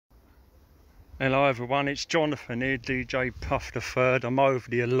Hello everyone, it's Jonathan here, DJ Puff the Third. I'm over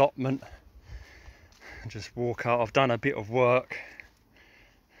the allotment. Just walk out. I've done a bit of work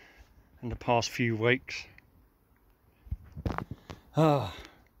in the past few weeks.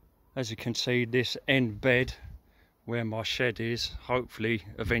 As you can see, this end bed where my shed is, hopefully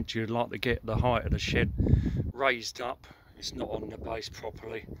eventually I'd like to get the height of the shed raised up. It's not on the base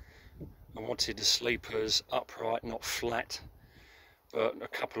properly. I wanted the sleepers upright, not flat. But a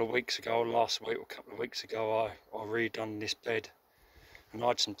couple of weeks ago, last week or a couple of weeks ago, I redone this bed, and I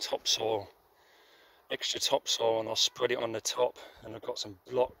had some topsoil, extra topsoil, and I spread it on the top, and I've got some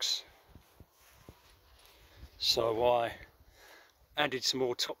blocks. So I added some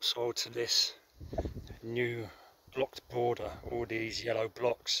more topsoil to this new blocked border. All these yellow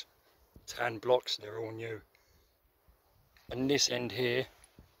blocks, tan blocks, they're all new. And this end here,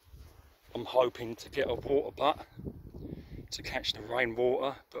 I'm hoping to get a water butt to catch the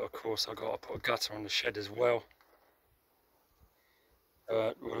rainwater, but of course I've got to put a gutter on the shed as well.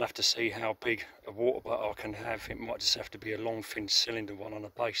 We'll have to see how big a water butt I can have. It might just have to be a long thin cylinder one on the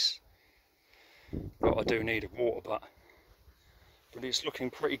base, but I do need a water butt. But it's looking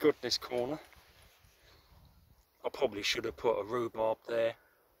pretty good, this corner. I probably should have put a rhubarb there,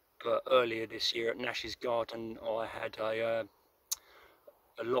 but earlier this year at Nash's garden I had a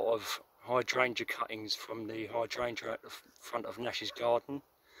lot of hydrangea cuttings from the hydrangea at the front of Nash's garden,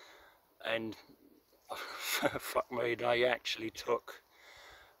 and fuck me, they actually took,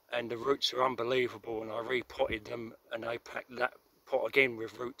 and the roots are unbelievable, and I repotted them and they packed that pot again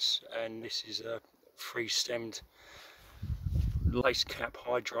with roots. And this is a three-stemmed lace cap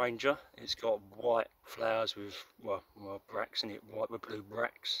hydrangea. It's got white flowers with well bracts in it, white with blue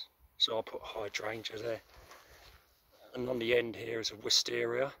bracts, so I put hydrangea there. And on the end here is a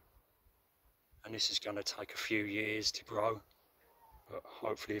wisteria, and this is going to take a few years to grow, but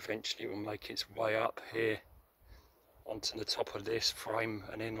hopefully eventually it will make its way up here onto the top of this frame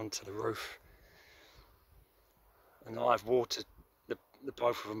and then onto the roof. And I've watered the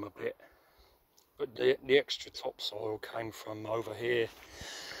both of them a bit, but the extra topsoil came from over here,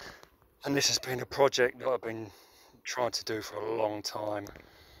 and this has been a project that I've been trying to do for a long time.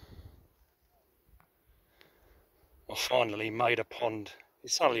 I finally made a pond.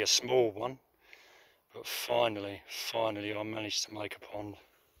 It's only a small one, but finally I managed to make a pond.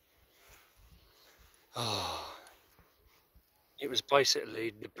 It was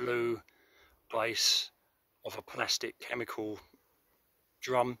basically the blue base of a plastic chemical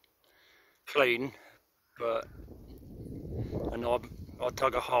drum, clean, and I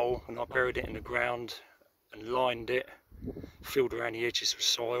dug a hole and I buried it in the ground and lined it, filled around the edges with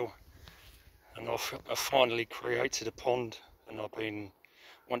soil, and I finally created a pond. And I've been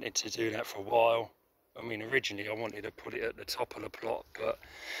wanting to do that for a while. I mean, originally I wanted to put it at the top of the plot, but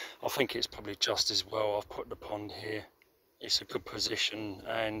I think it's probably just as well I've put the pond here. It's a good position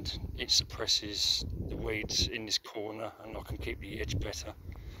and it suppresses the weeds in this corner, and I can keep the edge better.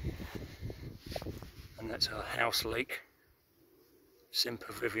 And that's a house leek,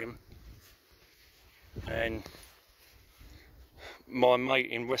 Sempervivium. And my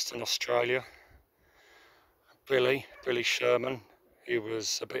mate in Western Australia, Billy Sherman, he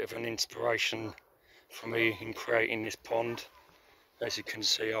was a bit of an inspiration for me in creating this pond. As you can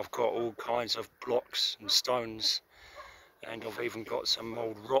see, I've got all kinds of blocks and stones, and I've even got some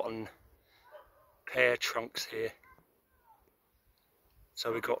old rotten pear trunks here.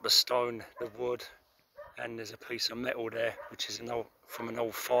 So we've got the stone, the wood, and there's a piece of metal there, which is from an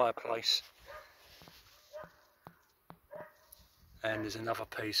old fireplace. And there's another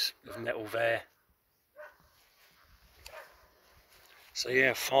piece of metal there. So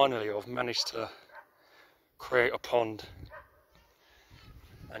yeah, finally I've managed to create a pond.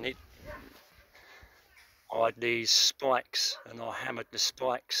 And I had these spikes, and I hammered the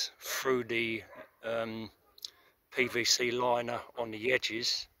spikes through the PVC liner on the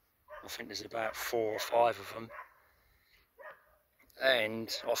edges. I think there's about 4 or 5 of them.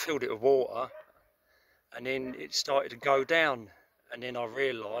 And I filled it with water, and then it started to go down. And then I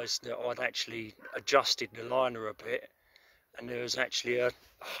realised that I'd actually adjusted the liner a bit, and there was actually a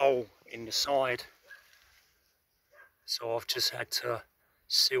hole in the side. So I've just had to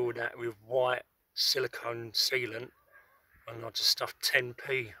seal that with white silicone sealant, and I just stuffed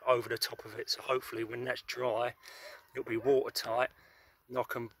 10p over the top of it. So hopefully when that's dry, it'll be watertight, and I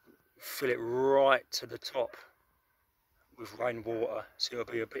can fill it right to the top with rainwater, so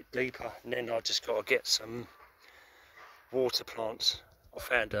it'll be a bit deeper. And then I just got to get some water plants. I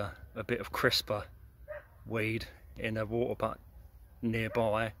found a bit of crisper weed in a water butt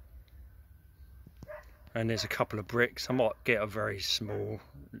nearby, and there's a couple of bricks. I might get a very small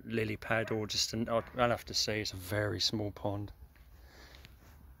lily pad, or just I'll have to say it's a very small pond.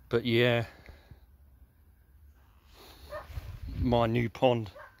 But yeah, my new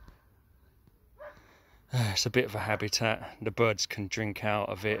pond. It's a bit of a habitat. The birds can drink out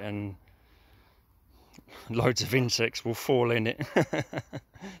of it, and loads of insects will fall in it,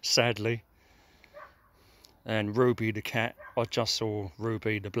 sadly. And Ruby the cat, I just saw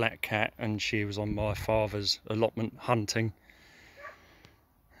Ruby the black cat, and she was on my father's allotment hunting.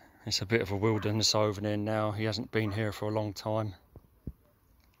 It's a bit of a wilderness over there now. He hasn't been here for a long time.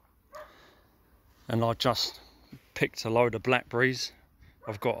 And I just picked a load of blackberries.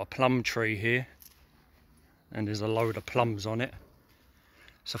 I've got a plum tree here, and there's a load of plums on it.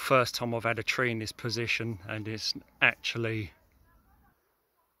 It's the first time I've had a tree in this position, and it's actually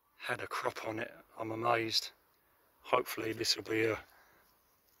had a crop on it. I'm amazed. Hopefully this will be a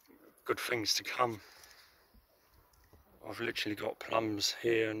good things to come. I've literally got plums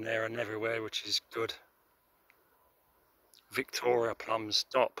here and there and everywhere, which is good. Victoria plums,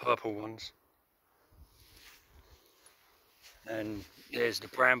 dark purple ones. And there's the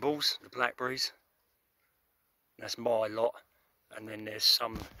brambles, the blackberries. That's my lot. And then there's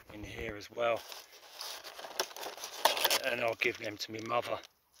some in here as well. And I'll give them to my mother.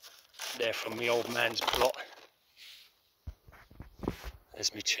 They're from my old man's plot.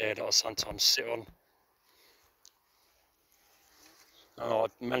 There's my chair that I sometimes sit on. And I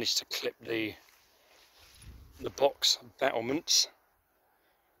managed to clip the box battlements.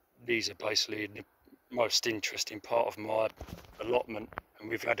 These are basically the most interesting part of my allotment, and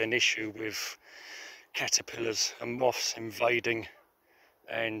we've had an issue with caterpillars and moths invading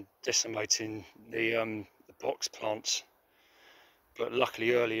and decimating the box plants. But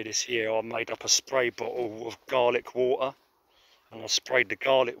luckily earlier this year I made up a spray bottle of garlic water, and I sprayed the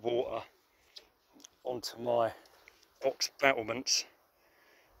garlic water onto my box battlements,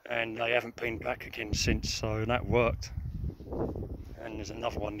 and they haven't been back again since, so that worked. And there's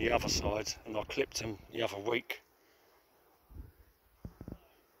another one the other side, and I clipped them the other week.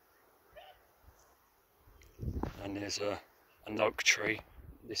 And there's an oak tree.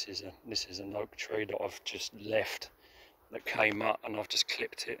 This is an oak tree that I've just left, that came up, and I've just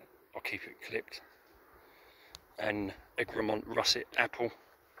clipped it. I'll keep it clipped. And Egremont russet apple.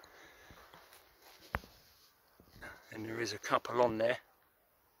 And there is a couple on there.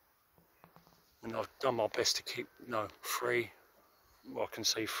 And I've done my best to keep, no, 3. Well, I can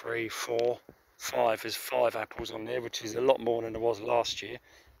see 3, 4, 5. There's 5 apples on there, which is a lot more than there was last year.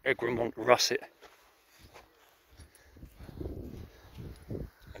 Egremont russet.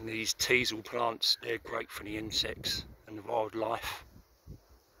 And these teasel plants, they're great for the insects and the wildlife.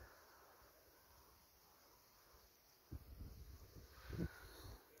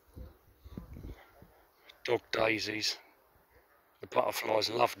 Dog daisies. The butterflies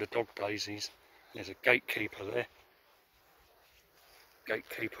love the dog daisies. There's a gatekeeper there.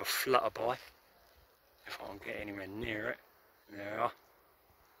 Gatekeeper flutterby. If I can get anywhere near it. There we are.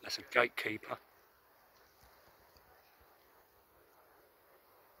 That's a gatekeeper.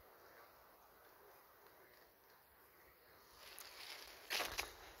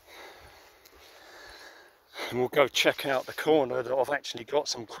 And we'll go check out the corner that I've actually got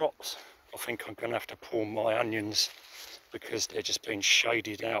some crops. I think I'm going to have to pull my onions because they're just being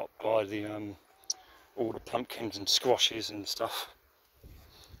shaded out by the all the pumpkins and squashes and stuff.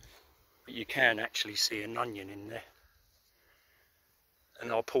 But you can actually see an onion in there.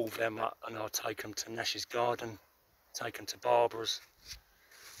 And I'll pull them up and I'll take them to Nash's garden, take them to Barbara's.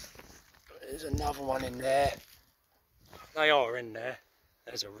 There's another one in there. They are in there.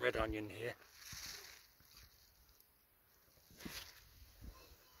 There's a red onion here.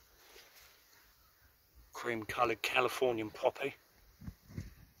 Cream coloured Californian poppy.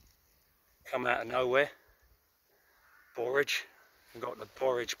 Come out of nowhere. Borage. We've got the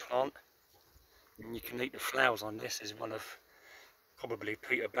borage plant. And you can eat the flowers on this. Is one of probably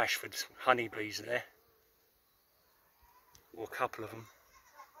Peter Bashford's honeybees there. Or a couple of them.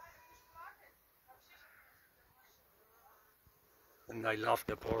 And they love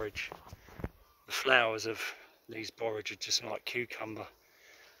the borage. The flowers of these borage are just like cucumber.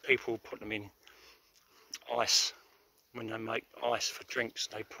 People put them in ice. When they make ice for drinks,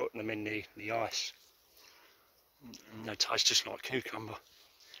 they put them in the ice. And they taste just like cucumber.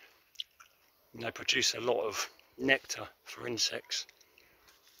 And they produce a lot of nectar for insects.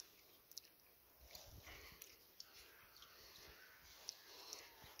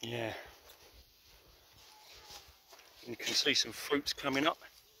 Yeah. You can see some fruits coming up.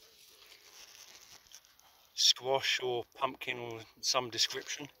 Squash or pumpkin or some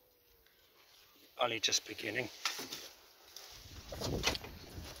description. only just beginning.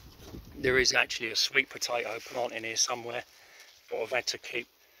 There is actually a sweet potato plant in here somewhere, but I've had to keep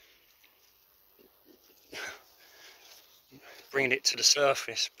bringing it to the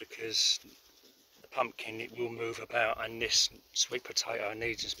surface because the pumpkin, it will move about, and this sweet potato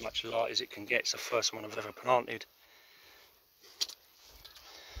needs as much light as it can get. It's the first one I've ever planted.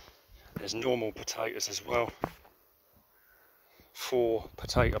 There's normal potatoes as well. 4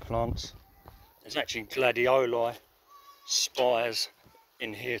 potato plants. There's actually gladioli, spires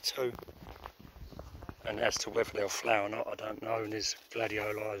in here too. And as to whether they'll flower or not, I don't know. And there's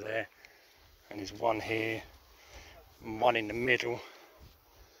gladioli there. And there's one here, and one in the middle.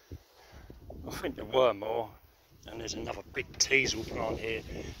 I think there were more. And there's another big teasel plant here,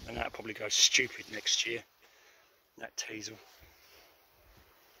 and that'll probably go stupid next year, that teasel.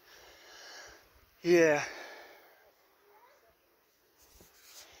 Yeah.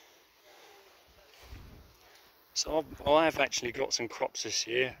 So I have actually got some crops this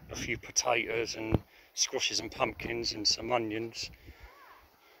year, a few potatoes and squashes and pumpkins and some onions,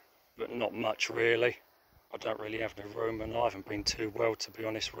 but not much really. I don't really have the room, and I haven't been too well, to be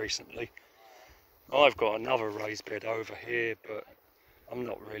honest, recently. I've got another raised bed over here, but I'm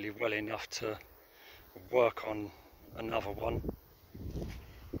not really well enough to work on another one.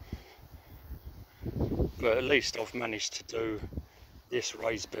 But at least I've managed to do this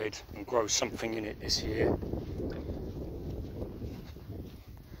raised bed and grow something in it this year.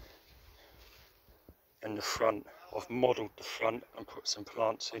 And the front, I've modelled the front and put some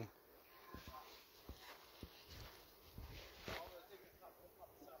plants in.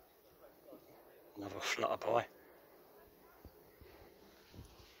 Another flutterby.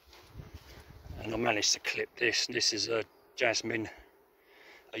 And I managed to clip this. This is a jasmine,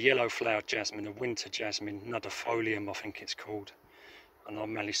 a yellow flowered jasmine, a winter jasmine, nudifolium I think it's called. And I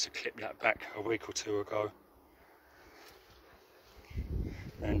managed to clip that back a week or 2 ago.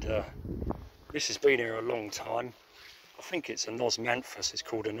 And this has been here a long time. I think it's a nosmanthus, it's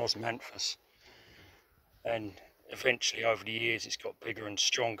called a nosmanthus. And eventually over the years it's got bigger and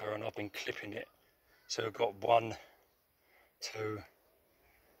stronger, and I've been clipping it. So I've got 1, 2,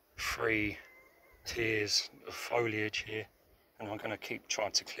 3 tiers of foliage here, and I'm going to keep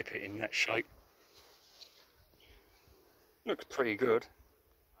trying to clip it in that shape. Looks pretty good.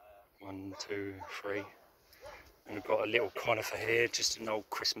 1, 2, 3. And I've got a little conifer here, just an old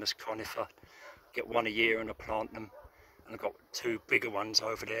Christmas conifer. Get 1 a year and I plant them. And I've got 2 bigger ones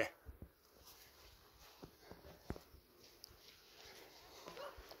over there.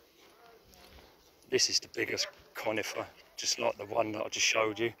 This is the biggest conifer, just like the one that I just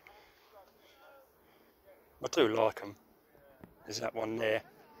showed you. I do like them. There's that one there,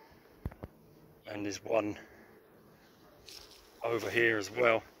 and there's one over here as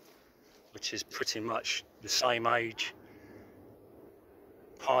well, which is pretty much the same age.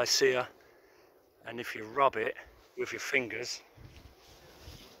 Picea, and if you rub it with your fingers,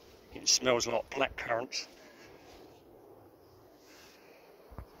 it smells like blackcurrants.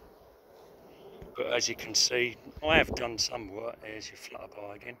 But as you can see, I have done some work. There's your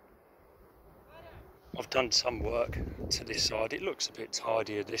flutterby again. I've done some work to this side. It looks a bit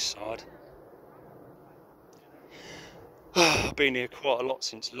tidier this side. I've been here quite a lot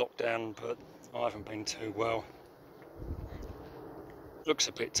since lockdown, but I haven't been too well. Looks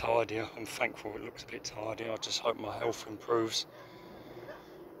a bit tidier. I'm thankful it looks a bit tidier. I just hope my health improves.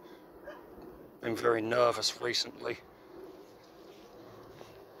 Been very nervous recently.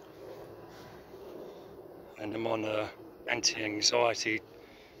 And I'm on a anti-anxiety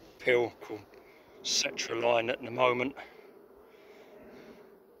pill called sertraline at the moment.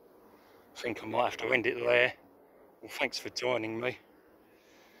 I think I might have to end it there. Well, thanks for joining me,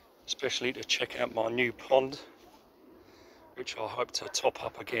 especially to check out my new pond, which I hope to top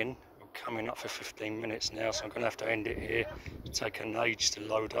up again. We're coming up for 15 minutes now, so I'm going to have to end it here. It'll take an age to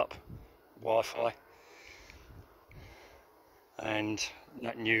load up Wi-Fi. And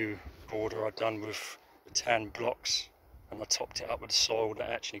that new border I've done with the tan blocks, and I topped it up with the soil that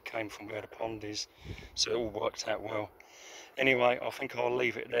actually came from where the pond is, so it all worked out well. Anyway, I think I'll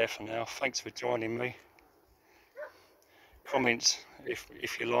leave it there for now. Thanks for joining me. Comments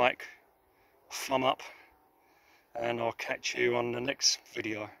if you like, thumb up, and I'll catch you on the next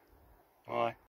video. Bye.